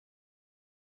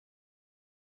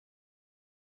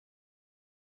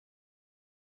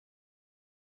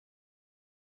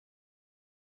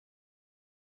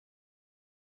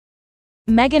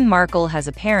Meghan Markle has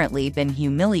apparently been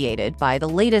humiliated by the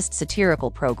latest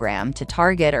satirical program to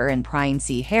target her and Prince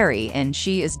Harry, and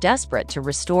she is desperate to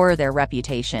restore their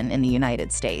reputation in the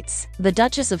United States. The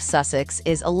Duchess of Sussex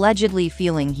is allegedly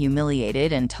feeling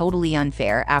humiliated and totally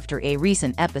unfair after a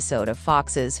recent episode of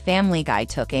Fox's Family Guy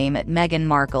took aim at Meghan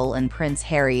Markle and Prince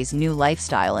Harry's new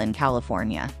lifestyle in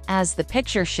California. As the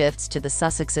picture shifts to the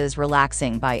Sussexes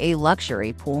relaxing by a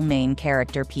luxury pool, main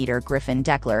character Peter Griffin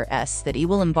declares that he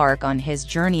will embark on his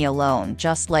journey alone,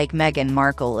 just like Meghan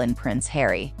Markle and Prince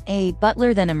Harry. A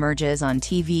butler then emerges on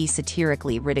TV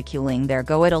satirically ridiculing their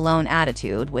go-it-alone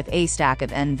attitude with a stack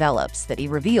of envelopes that he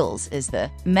reveals is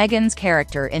the Meghan's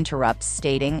character interrupts,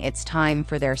 stating it's time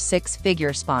for their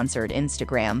six-figure sponsored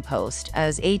Instagram post,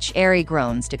 as Harry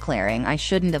groans, declaring, "I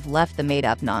shouldn't have left the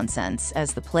made-up nonsense,"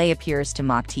 as the play appears to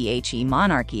mock the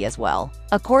monarchy as well.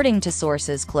 According to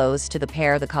sources close to the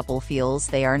pair, the couple feels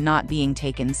they are not being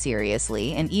taken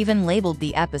seriously and even labeled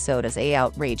the episode as a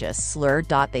outrageous slur.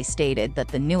 They stated that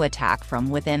the new attack from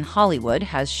within Hollywood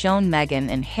has shown Meghan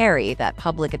and Harry that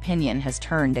public opinion has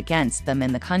turned against them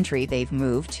in the country they've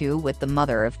moved to, with the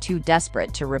mother of two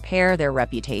desperate to repair their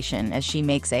reputation as she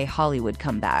makes a Hollywood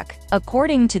comeback.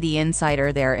 According to the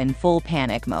insider, they're in full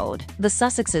panic mode. The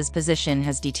Sussexes' position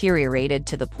has deteriorated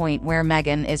to the point where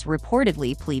Meghan is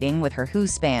reportedly pleading with her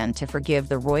husband to forgive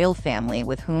the royal family,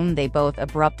 with whom they both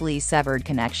abruptly severed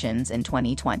connections in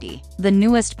 2020. The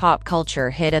newest pop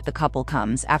culture hit at the couple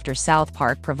comes after South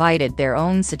Park provided their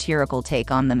own satirical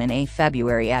take on them in a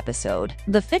February episode.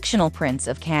 The fictional Prince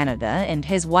of Canada and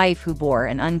his wife, who bore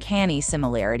an uncanny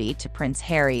similarity to Prince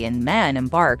Harry and Meghan,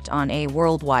 embarked on a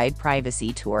worldwide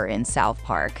privacy tour in South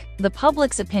Park. The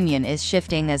public's opinion is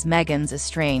shifting as Meghan's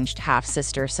estranged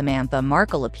half-sister Samantha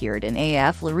Markle appeared in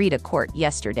a Florida court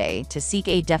yesterday to seek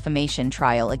a defamation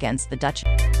trial against the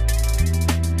Duchess.